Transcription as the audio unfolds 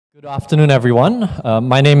Good afternoon, everyone.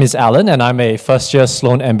 My name is Alan, and I'm a first-year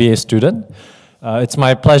Sloan MBA student. It's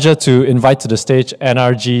my pleasure to invite to the stage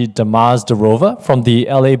NRG Damars the Rover from the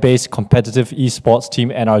LA-based competitive esports team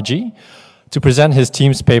NRG to present his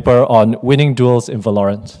team's paper on winning duels in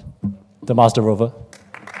VALORANT. Damars the Rover.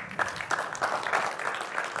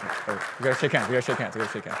 We gotta shake hands, we gotta shake hands, we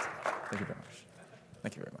gotta shake hands. Thank you very much.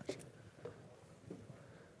 Thank you very much.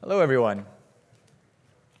 Hello, everyone.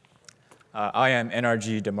 I am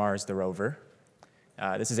NRG Damars the Rover.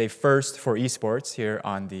 This is a first for esports here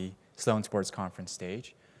on the Sloan Sports Conference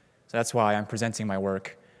stage. So that's why I'm presenting my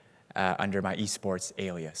work under my esports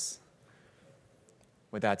alias.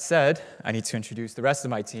 With that said, I need to introduce the rest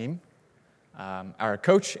of my team. Our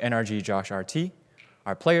coach, NRG Josh RT,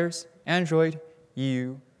 our players, Android,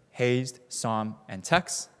 EU, Hazed, Som, and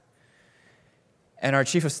Tex, and our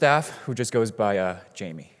chief of staff, who just goes by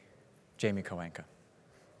Jamie Kowenka.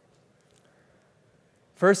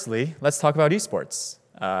 Firstly, let's talk about esports.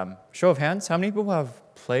 Show of hands, how many people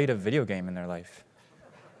have played a video game in their life?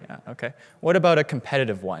 Yeah, okay. What about a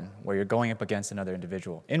competitive one where you're going up against another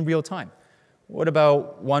individual in real time? What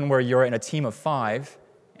about one where you're in a team of 5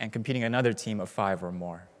 and competing another team of 5 or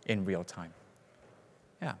more in real time?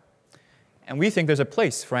 Yeah. And we think there's a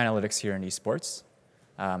place for analytics here in esports.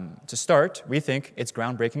 To start, we think it's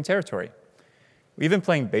groundbreaking territory. We've been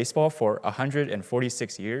playing baseball for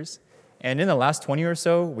 146 years, and in the last 20 or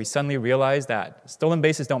so, we suddenly realized that stolen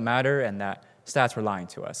bases don't matter and that stats were lying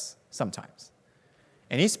to us sometimes.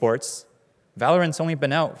 In esports, Valorant's only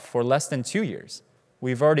been out for less than 2 years.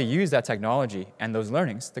 We've already used that technology and those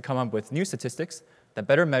learnings to come up with new statistics that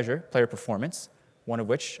better measure player performance, one of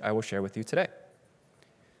which I will share with you today.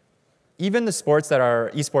 Even the esports that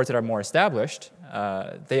are more established,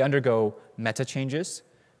 they undergo meta changes,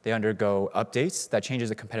 they undergo updates that changes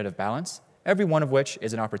the competitive balance, every one of which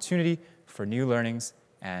is an opportunity for new learnings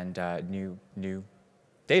and new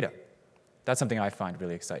data. That's something I find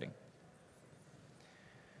really exciting.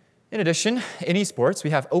 In addition, in esports, we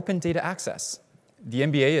have open data access. The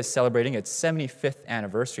NBA is celebrating its 75th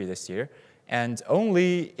anniversary this year, and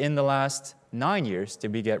only in the last 9 years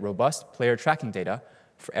did we get robust player tracking data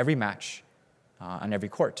for every match on every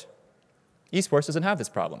court. Esports doesn't have this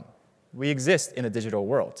problem. We exist in a digital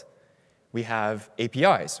world. We have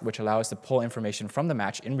APIs, which allow us to pull information from the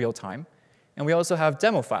match in real time, and we also have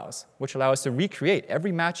demo files, which allow us to recreate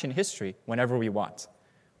every match in history whenever we want,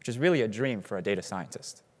 which is really a dream for a data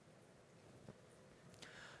scientist.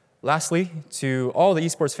 Lastly, to all the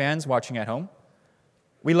esports fans watching at home,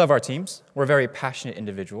 we love our teams. We're very passionate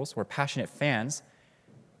individuals. We're passionate fans,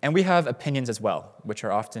 and we have opinions as well, which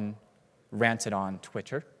are often ranted on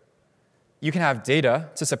Twitter. You can have data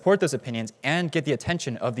to support those opinions and get the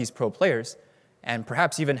attention of these pro players and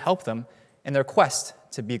perhaps even help them in their quest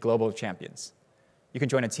to be global champions. You can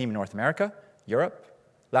join a team in North America, Europe,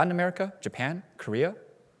 Latin America, Japan, Korea.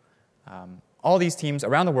 All these teams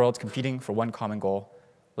around the world competing for one common goal.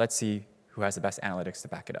 Let's see who has the best analytics to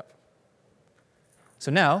back it up. So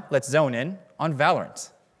now, let's zone in on Valorant.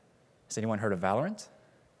 Has anyone heard of Valorant?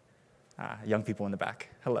 Young people in the back,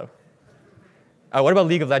 hello. What about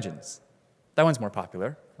League of Legends? That one's more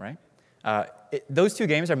popular, right? Those two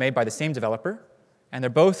games are made by the same developer, and they're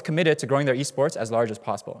both committed to growing their esports as large as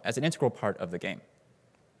possible, as an integral part of the game.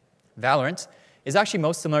 Valorant is actually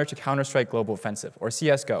most similar to Counter-Strike Global Offensive, or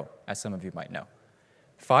CSGO, as some of you might know.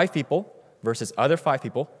 5 people versus other 5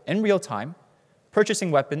 people in real time,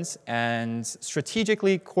 purchasing weapons and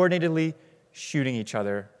strategically, coordinatedly shooting each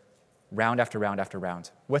other round after round after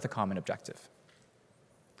round with a common objective.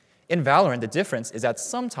 In Valorant, the difference is that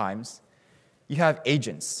sometimes you have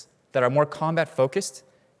agents that are more combat-focused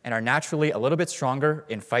and are naturally a little bit stronger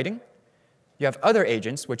in fighting. You have other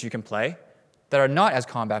agents, which you can play, that are not as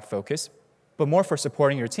combat-focused, but more for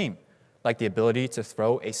supporting your team, like the ability to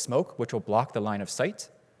throw a smoke, which will block the line of sight.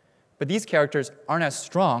 But these characters aren't as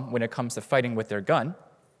strong when it comes to fighting with their gun.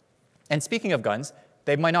 And speaking of guns,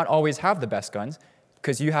 they might not always have the best guns,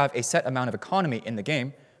 because you have a set amount of economy in the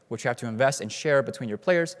game, which you have to invest and share between your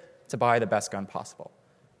players to buy the best gun possible.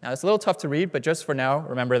 Now, it's a little tough to read, but just for now,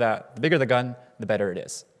 remember that the bigger the gun, the better it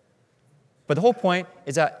is. But the whole point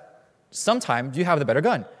is that sometimes you have the better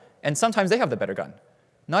gun, and sometimes they have the better gun.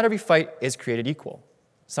 Not every fight is created equal.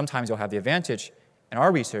 Sometimes you'll have the advantage, and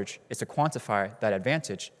our research is to quantify that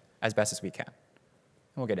advantage as best as we can. And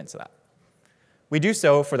we'll get into that. We do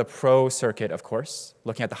so for the pro circuit, of course,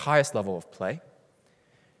 looking at the highest level of play.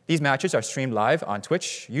 These matches are streamed live on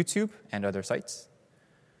Twitch, YouTube, and other sites.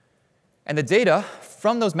 And the data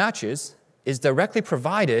from those matches is directly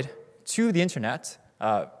provided to the internet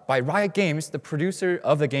by Riot Games, the producer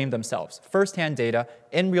of the game themselves. First-hand data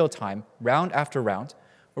in real time, round after round,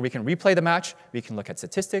 where we can replay the match, we can look at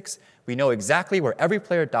statistics, we know exactly where every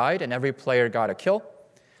player died and every player got a kill.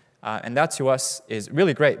 And that to us is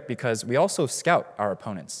really great because we also scout our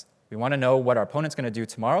opponents. We want to know what our opponent's going to do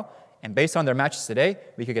tomorrow, and based on their matches today,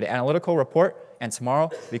 we could get an analytical report, and tomorrow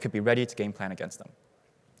we could be ready to game plan against them.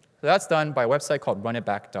 So that's done by a website called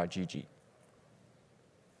runitback.gg.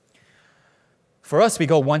 For us, we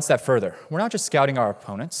go one step further. We're not just scouting our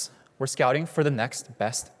opponents, we're scouting for the next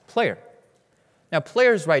best player. Now,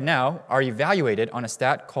 players right now are evaluated on a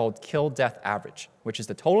stat called kill-death average, which is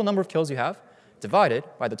the total number of kills you have divided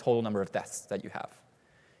by the total number of deaths that you have.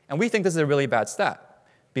 And we think this is a really bad stat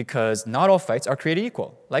because not all fights are created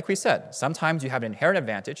equal. Like we said, sometimes you have an inherent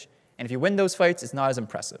advantage, and if you win those fights, it's not as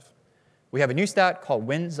impressive. We have a new stat called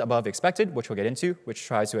wins above expected, which we'll get into, which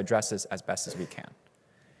tries to address this as best as we can.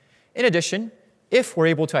 In addition, if we're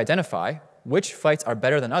able to identify which fights are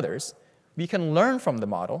better than others, we can learn from the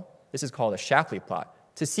model, this is called a Shapley plot,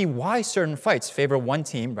 to see why certain fights favor one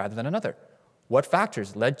team rather than another. What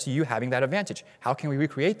factors led to you having that advantage? How can we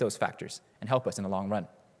recreate those factors and help us in the long run?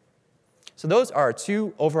 So those are our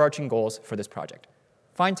two overarching goals for this project: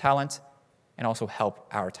 find talent and also help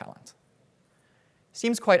our talent.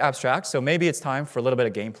 Seems quite abstract, so maybe it's time for a little bit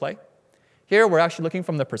of gameplay. Here, we're actually looking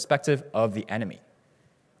from the perspective of the enemy.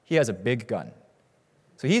 He has a big gun.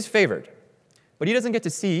 So he's favored, but he doesn't get to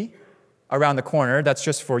see around the corner. That's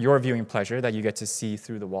just for your viewing pleasure that you get to see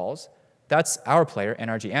through the walls. That's our player,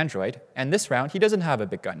 NRG Android, and this round, he doesn't have a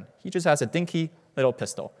big gun. He just has a dinky little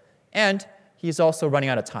pistol. And he's also running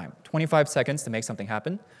out of time, 25 seconds to make something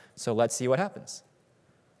happen, so let's see what happens.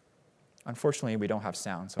 Unfortunately, we don't have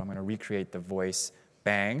sound, so I'm going to recreate the voice.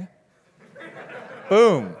 Bang.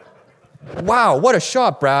 Boom. Wow, what a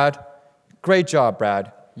shot, Brad. Great job,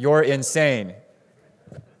 Brad. You're insane.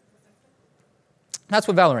 That's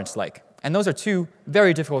what Valorant's like. And those are two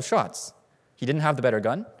very difficult shots. He didn't have the better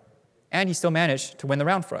gun, and he still managed to win the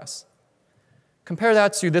round for us. Compare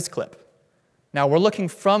that to this clip. Now, we're looking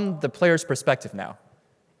from the player's perspective now,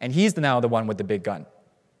 and he's now the one with the big gun.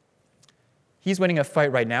 He's winning a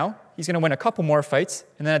fight right now. He's going to win a couple more fights,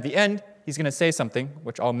 and then at the end, he's going to say something,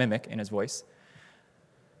 which I'll mimic in his voice.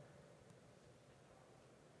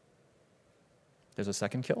 There's a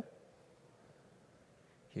second kill.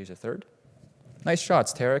 Here's a third. Nice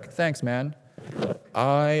shots, Tarek. Thanks, man.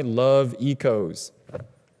 I love ecos.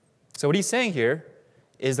 So what he's saying here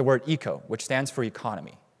is the word eco, which stands for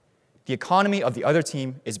economy. The economy of the other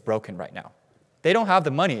team is broken right now. They don't have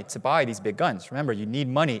the money to buy these big guns. Remember, you need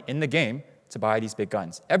money in the game to buy these big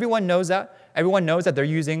guns. Everyone knows that. Everyone knows that they're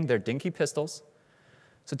using their dinky pistols.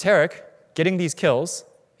 So Tarek, getting these kills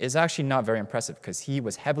is actually not very impressive because he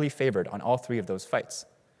was heavily favored on all three of those fights.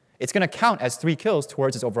 It's going to count as 3 kills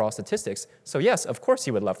towards his overall statistics. So yes, of course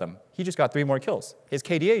he would love them. He just got 3 more kills. His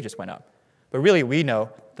KDA just went up. But really, we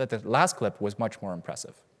know that the last clip was much more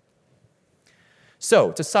impressive.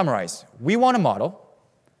 So to summarize, we want a model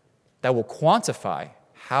that will quantify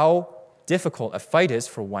how difficult a fight is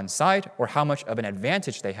for one side or how much of an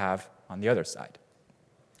advantage they have on the other side.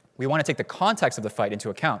 We want to take the context of the fight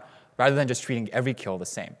into account rather than just treating every kill the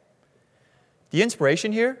same. The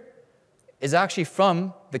inspiration here is actually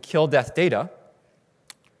from the kill-death data.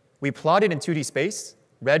 We plotted in 2D space,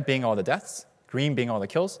 red being all the deaths, green being all the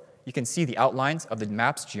kills. You can see the outlines of the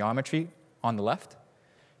map's geometry on the left.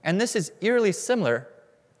 And this is eerily similar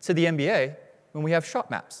to the NBA when we have shot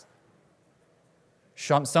maps.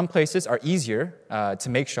 Some places are easier to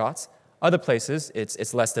make shots. Other places,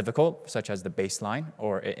 it's less difficult, such as the baseline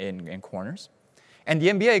or in corners. And the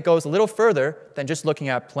NBA goes a little further than just looking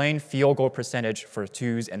at plain field goal percentage for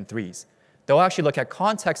 2s and 3s. They'll actually look at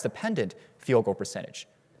context-dependent field goal percentage.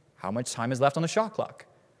 How much time is left on the shot clock?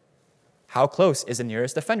 How close is the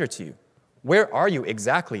nearest defender to you? Where are you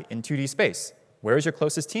exactly in 2D space? Where is your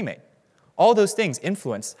closest teammate? All those things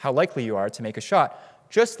influence how likely you are to make a shot,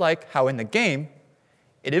 just like how in the game,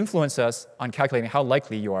 it influences us on calculating how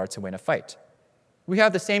likely you are to win a fight. We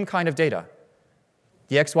have the same kind of data.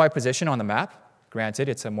 The XY position on the map, granted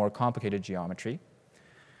it's a more complicated geometry.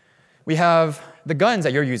 We have the guns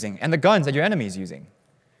that you're using and the guns that your enemy is using.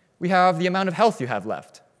 We have the amount of health you have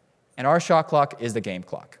left. And our shot clock is the game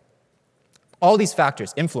clock. All these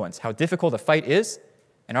factors influence how difficult a fight is,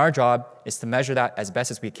 and our job is to measure that as best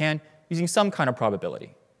as we can using some kind of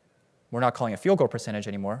probability. We're not calling it field goal percentage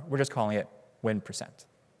anymore. We're just calling it win percent.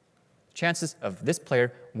 Chances of this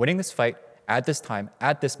player winning this fight at this time,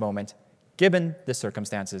 at this moment, given the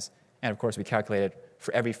circumstances, and of course we calculate it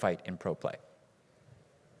for every fight in pro play.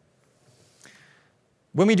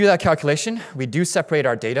 When we do that calculation, we do separate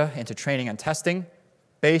our data into training and testing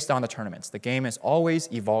based on the tournaments. The game is always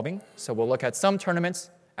evolving, so we'll look at some tournaments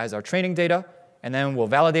as our training data and then we'll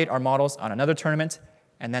validate our models on another tournament,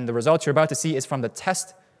 and then the results you're about to see is from the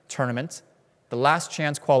test tournament, the last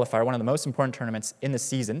chance qualifier, one of the most important tournaments in the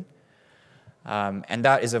season. And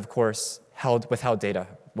that is, of course, held without data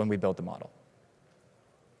when we build the model.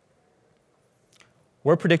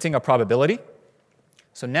 We're predicting a probability.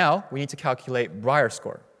 So now we need to calculate Brier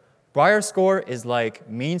score. Brier score is like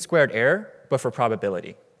mean squared error, but for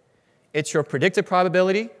probability. It's your predicted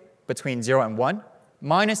probability between 0 and 1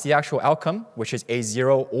 minus the actual outcome, which is a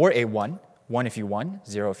 0 or a 1, 1 if you won,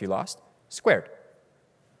 0 if you lost, squared.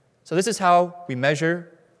 So this is how we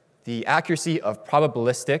measure the accuracy of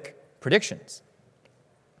probabilistic predictions.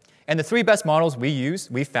 And the 3 best models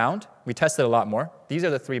we found, we tested a lot more. These are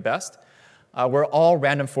the 3 best, were all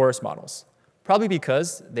random forest models, probably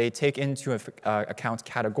because they take into account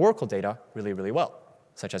categorical data really, really well,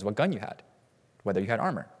 such as what gun you had, whether you had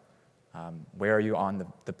armor, where are you on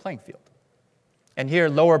the playing field. And here,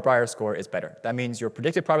 lower Brier score is better. That means your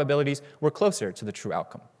predicted probabilities were closer to the true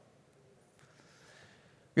outcome.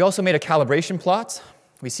 We also made a calibration plot.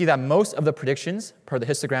 We see that most of the predictions, per the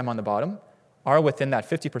histogram on the bottom, are within that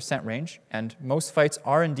 50% range, and most fights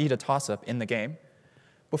are indeed a toss-up in the game.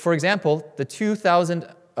 But for example, the 2,000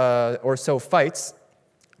 or so fights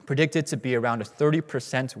predicted to be around a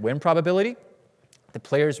 30% win probability. The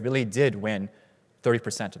players really did win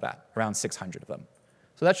 30% of that, around 600 of them.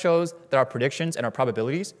 So that shows that our predictions and our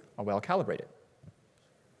probabilities are well calibrated.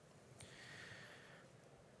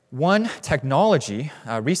 One technology,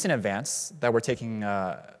 recent advance that we're taking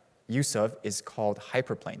use of is called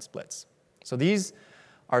hyperplane splits. So these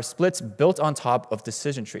are splits built on top of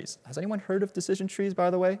decision trees. Has anyone heard of decision trees, by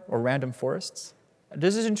the way, or random forests? A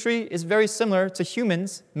decision tree is very similar to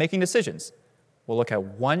humans making decisions. We'll look at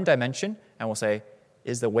one dimension, and we'll say,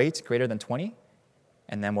 is the weight greater than 20?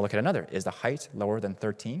 And then we'll look at another. Is the height lower than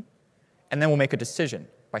 13? And then we'll make a decision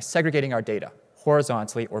by segregating our data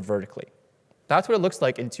horizontally or vertically. That's what it looks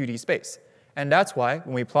like in 2D space. And that's why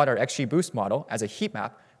when we plot our XGBoost model as a heat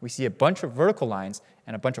map, we see a bunch of vertical lines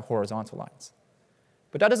and a bunch of horizontal lines.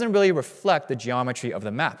 But that doesn't really reflect the geometry of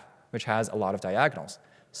the map, which has a lot of diagonals.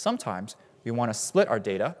 Sometimes we want to split our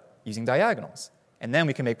data using diagonals. And then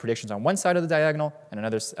we can make predictions on one side of the diagonal and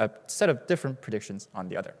another set of different predictions on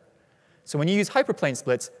the other. So when you use hyperplane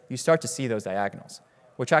splits, you start to see those diagonals,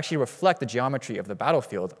 which actually reflect the geometry of the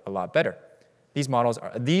battlefield a lot better.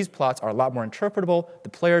 These plots are a lot more interpretable. The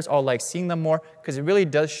players all like seeing them more because it really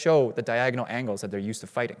does show the diagonal angles that they're used to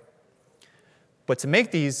fighting. But to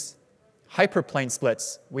make these hyperplane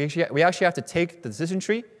splits, we actually have to take the decision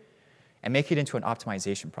tree and make it into an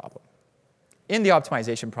optimization problem. In the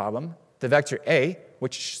optimization problem, the vector A,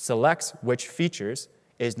 which selects which features,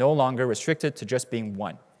 is no longer restricted to just being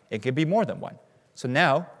 1. It could be more than 1. So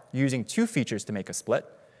now, you're using 2 features to make a split,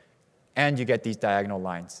 and you get these diagonal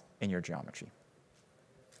lines in your geometry.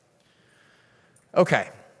 OK,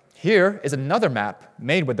 here is another map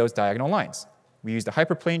made with those diagonal lines. We use the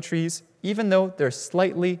hyperplane trees. Even though they're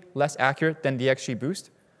slightly less accurate than the XGBoost,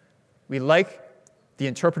 we like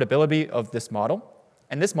the interpretability of this model.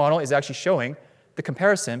 And this model is actually showing the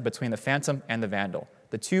comparison between the Phantom and the Vandal,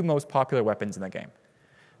 the 2 most popular weapons in the game.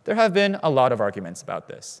 There have been a lot of arguments about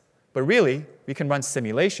this. But really, we can run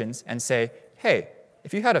simulations and say, hey,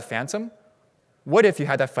 if you had a Phantom, what if you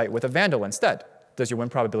had that fight with a Vandal instead? Does your win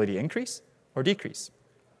probability increase or decrease?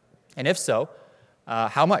 And if so,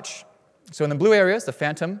 how much? So in the blue areas, the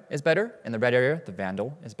Phantom is better. In the red area, the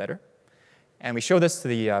Vandal is better. And we show this to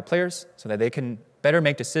the players so that they can better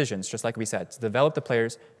make decisions, just like we said, to develop the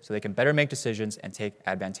players so they can better make decisions and take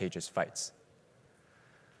advantageous fights.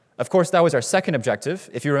 Of course, that was our second objective.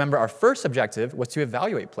 If you remember, our first objective was to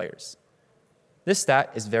evaluate players. This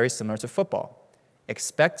stat is very similar to football.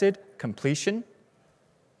 Expected completion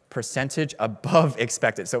percentage above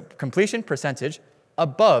expected. So completion percentage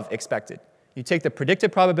above expected. You take the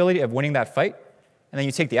predicted probability of winning that fight, and then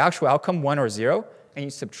you take the actual outcome, 1 or 0, and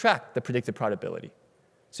you subtract the predicted probability.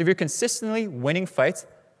 So if you're consistently winning fights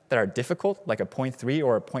that are difficult, like a 0.3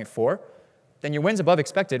 or a 0.4, then your wins above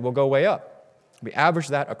expected will go way up. We average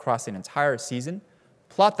that across an entire season,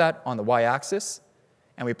 plot that on the y-axis,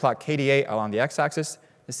 and we plot KDA along the x-axis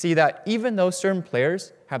to see that even though certain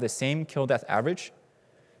players have the same kill-death average,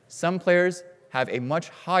 some players have a much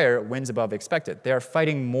higher wins above expected. They are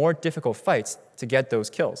fighting more difficult fights to get those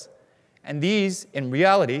kills. And these, in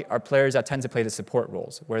reality, are players that tend to play the support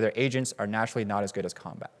roles, where their agents are naturally not as good as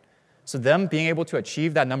combat. So them being able to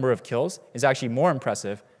achieve that number of kills is actually more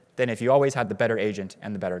impressive than if you always had the better agent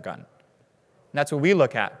and the better gun. And that's what we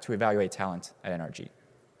look at to evaluate talent at NRG.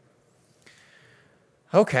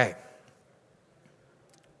 OK.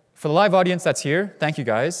 For the live audience that's here, thank you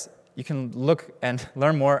guys. You can look and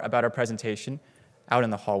learn more about our presentation out in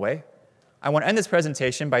the hallway, I want to end this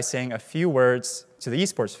presentation by saying a few words to the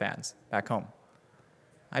esports fans back home.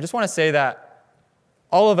 I just want to say that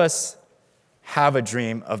all of us have a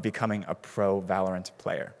dream of becoming a pro Valorant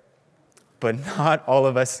player, but not all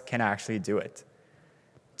of us can actually do it.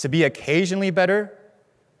 To be occasionally better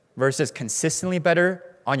versus consistently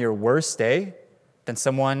better on your worst day than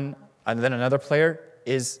another player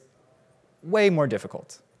is way more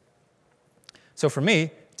difficult. So for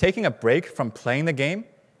me, taking a break from playing the game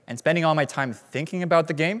and spending all my time thinking about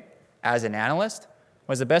the game as an analyst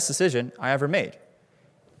was the best decision I ever made.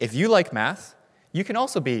 If you like math, you can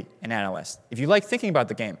also be an analyst. If you like thinking about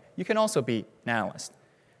the game, you can also be an analyst.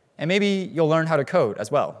 And maybe you'll learn how to code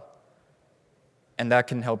as well. And that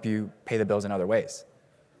can help you pay the bills in other ways.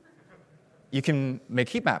 You can make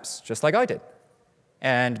heat maps, just like I did.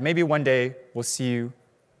 And maybe one day we'll see you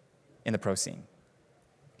in the pro scene.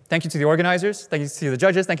 Thank you to the organizers, thank you to the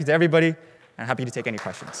judges, thank you to everybody, and I'm happy to take any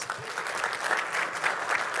questions.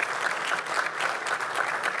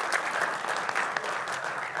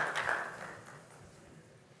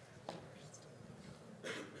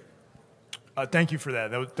 Thank you for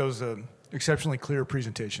that. That was an exceptionally clear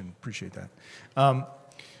presentation. Appreciate that. I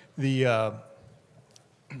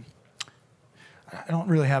don't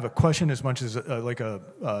really have a question as much as like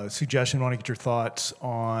a suggestion. I want to get your thoughts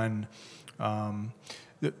on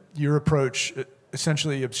your approach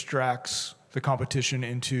essentially abstracts the competition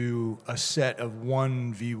into a set of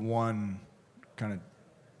 1v1 kind of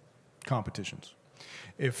competitions.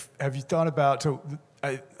 Have you thought about, so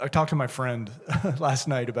I talked to my friend last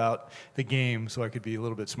night about the game so I could be a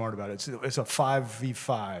little bit smart about it. It's a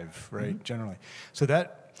 5v5, right, generally. So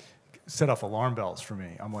that set off alarm bells for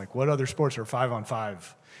me. I'm like, what other sports are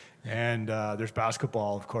 5-on-5? And there's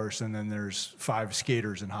basketball, of course, and then there's 5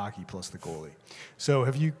 skaters in hockey plus the goalie. So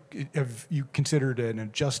have you considered an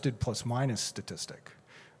adjusted plus minus statistic,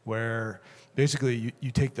 where basically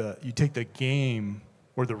you take the game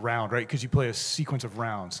or the round, right? Because you play a sequence of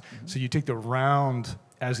rounds. Mm-hmm. So you take the round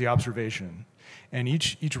as the observation, and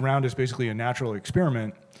each round is basically a natural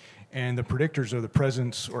experiment, and the predictors are the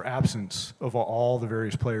presence or absence of all the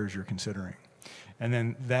various players you're considering. And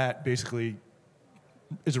then that basically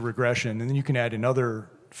is a regression, and then you can add in other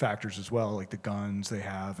factors as well, like the guns they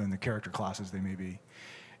have and the character classes they may be.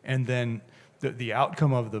 And then the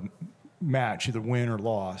outcome of the match, either win or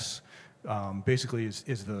loss, basically is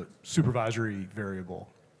the supervisory variable.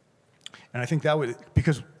 And I think that would,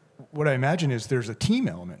 because what I imagine is there's a team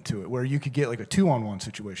element to it where you could get like a 2-on-1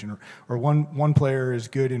 situation, or one player is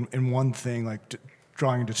good in one thing, like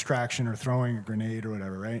drawing a distraction or throwing a grenade or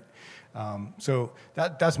whatever, right? So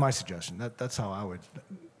that's my suggestion. That's how I would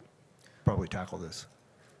probably tackle this.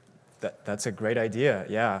 That's a great idea,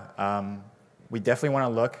 yeah. We definitely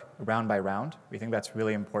want to look round by round. We think that's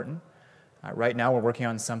really important. Right now, we're working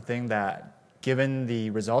on something that, given the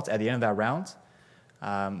results at the end of that round,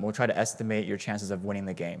 we'll try to estimate your chances of winning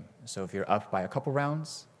the game. So if you're up by a couple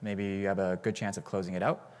rounds, maybe you have a good chance of closing it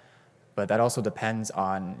out. But that also depends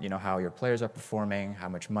on how your players are performing, how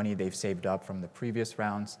much money they've saved up from the previous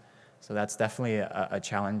rounds. So that's definitely a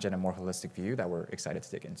challenge and a more holistic view that we're excited to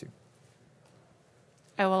dig into.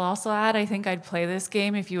 I will also add, I think I'd play this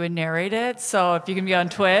game if you would narrate it. So if you can be on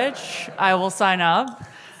Twitch, I will sign up.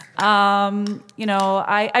 I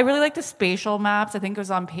really like the spatial maps. I think it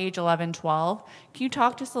was on page 11, 12. Can you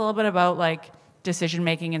talk just a little bit about like decision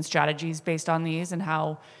making and strategies based on these, and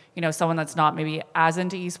how someone that's not maybe as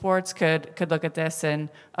into esports could look at this and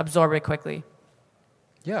absorb it quickly?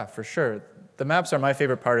 Yeah, for sure. The maps are my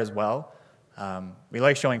favorite part as well. We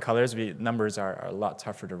like showing colors. Numbers are a lot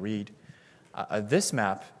tougher to read. This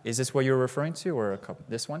map, is this what you're referring to, or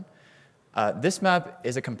this one? This map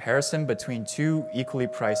is a comparison between 2 equally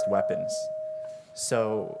priced weapons.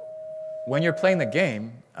 So when you're playing the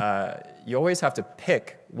game, you always have to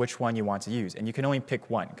pick which one you want to use. And you can only pick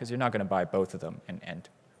one, because you're not going to buy both of them and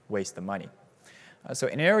waste the money. So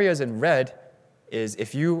in areas in red is,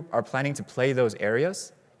 if you are planning to play those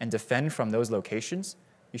areas and defend from those locations,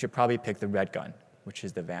 you should probably pick the red gun, which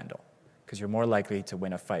is the Vandal, because you're more likely to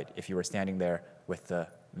win a fight if you were standing there with the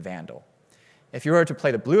Vandal. If you were to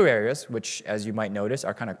play the blue areas, which, as you might notice,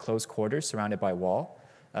 are kind of close quarters surrounded by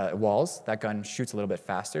walls, that gun shoots a little bit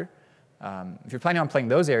faster. If you're planning on playing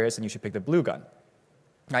those areas, then you should pick the blue gun.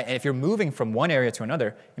 Right? And if you're moving from one area to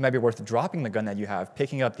another, it might be worth dropping the gun that you have,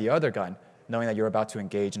 picking up the other gun, knowing that you're about to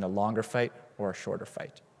engage in a longer fight or a shorter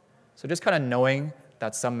fight. So just kind of knowing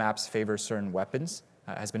that some maps favor certain weapons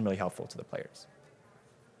has been really helpful to the players.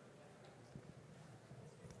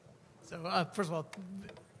 So first of all,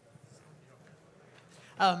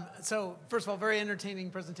 So first of all, very entertaining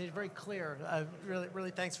presentation, very clear. Really,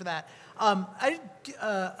 really thanks for that.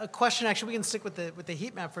 A question, actually, we can stick with the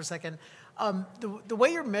heat map for a second. The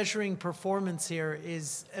way you're measuring performance here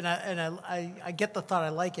is, and I get the thought, I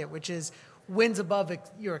like it, which is wins above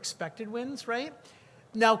your expected wins, right?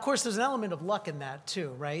 Now, of course, there's an element of luck in that too,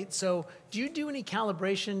 right? So do you do any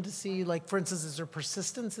calibration to see, like, for instance, is there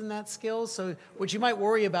persistence in that skill? So what you might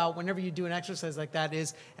worry about whenever you do an exercise like that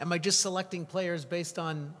is, am I just selecting players based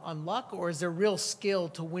on luck, or is there real skill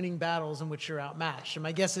to winning battles in which you're outmatched? And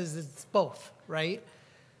my guess is it's both, right?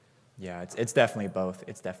 Yeah, it's definitely both.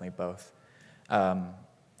 It's definitely both.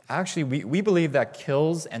 Actually, we believe that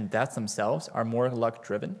kills and deaths themselves are more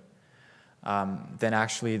luck-driven than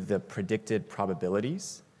actually the predicted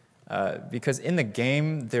probabilities. Because in the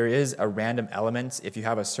game, there is a random element. If you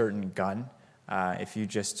have a certain gun, if you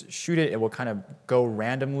just shoot it, it will kind of go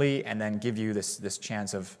randomly and then give you this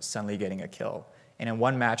chance of suddenly getting a kill. And in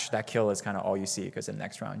one match, that kill is kind of all you see, because in the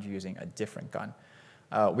next round, you're using a different gun.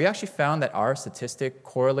 We actually found that our statistic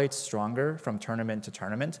correlates stronger from tournament to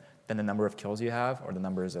tournament than the number of kills you have or the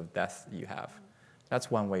numbers of deaths you have. That's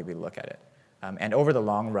one way we look at it. And over the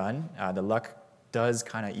long run, the luck does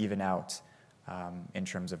kind of even out in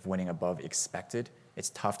terms of winning above expected.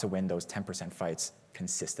 It's tough to win those 10% fights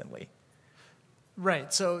consistently.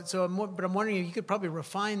 Right. But I'm wondering if you could probably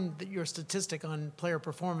refine your statistic on player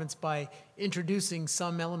performance by introducing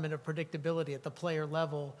some element of predictability at the player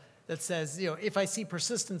level that says, if I see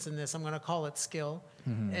persistence in this, I'm going to call it skill.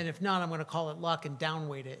 Mm-hmm. And if not, I'm going to call it luck and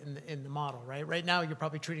downweight it in the model, right? Right now, you're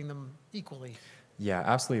probably treating them equally. Yeah,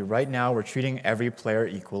 absolutely. Right now, we're treating every player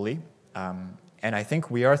equally. And I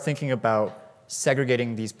think we are thinking about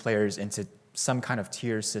segregating these players into some kind of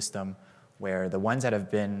tier system where the ones that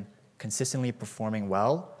have been consistently performing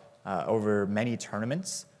well over many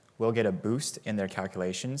tournaments will get a boost in their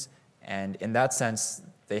calculations. And in that sense,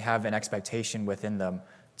 they have an expectation within them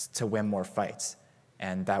to win more fights.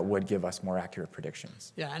 And that would give us more accurate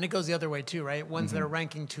predictions. Yeah, and it goes the other way too, right? Ones that are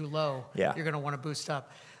ranking too low, yeah, you're going to want to boost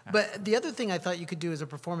up. But the other thing I thought you could do as a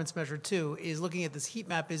performance measure too is looking at this heat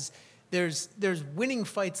map is there's winning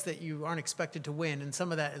fights that you aren't expected to win, and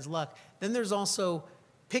some of that is luck. Then there's also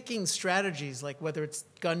picking strategies, like whether it's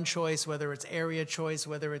gun choice, whether it's area choice,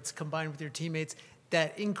 whether it's combined with your teammates,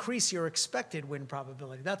 that increase your expected win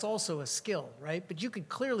probability. That's also a skill, right? But you could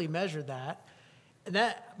clearly measure that. And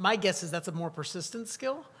that, my guess is that's a more persistent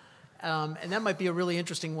skill. And that might be a really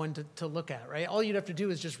interesting one to look at, right? All you'd have to do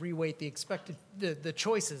is just reweight the expected, the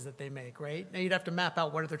choices that they make, right? Now you'd have to map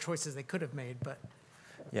out what other choices they could have made, but.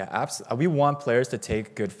 Yeah, absolutely. We want players to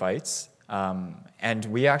take good fights. And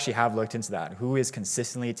we actually have looked into that. Who is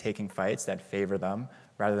consistently taking fights that favor them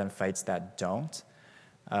rather than fights that don't?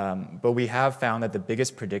 But we have found that the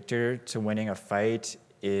biggest predictor to winning a fight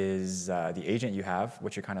is the agent you have,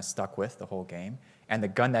 which you're kind of stuck with the whole game, and the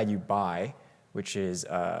gun that you buy, which is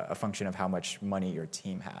a function of how much money your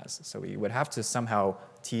team has. So we would have to somehow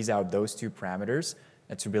tease out those two parameters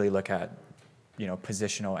to really look at,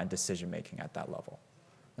 positional and decision making at that level.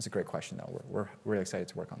 That's a great question, though. We're really excited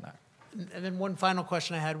to work on that. And then one final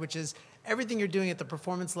question I had, which is everything you're doing at the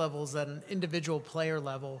performance levels at an individual player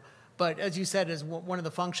level, but as you said, as one of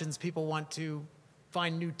the functions, people want to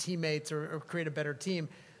find new teammates or create a better team.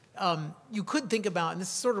 You could think about, and this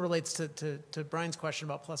sort of relates to Brian's question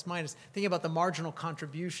about plus minus, thinking about the marginal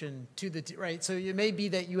contribution to the, right? So it may be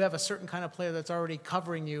that you have a certain kind of player that's already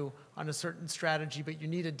covering you on a certain strategy, but you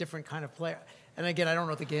need a different kind of player. And again, I don't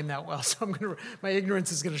know the game that well, so my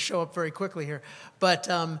ignorance is going to show up very quickly here. But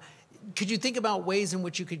could you think about ways in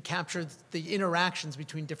which you could capture the interactions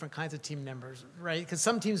between different kinds of team members, right? Because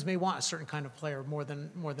some teams may want a certain kind of player more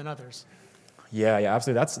than others. Yeah,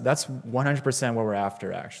 absolutely. That's 100% what we're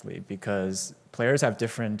after, actually, because players have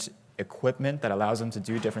different equipment that allows them to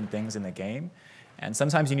do different things in the game. And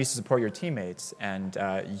sometimes you need to support your teammates, and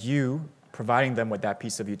you providing them with that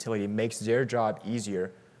piece of utility makes their job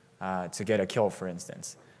easier to get a kill, for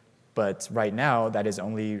instance. But right now, that is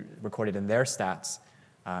only recorded in their stats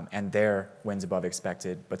and their wins above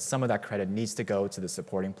expected. But some of that credit needs to go to the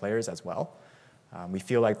supporting players as well. We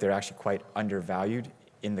feel like they're actually quite undervalued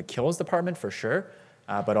in the kills department for sure,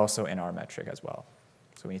 but also in our metric as well.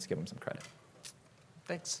 So we need to give them some credit.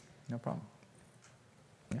 Thanks. No problem.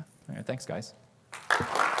 Yeah, all right, thanks guys.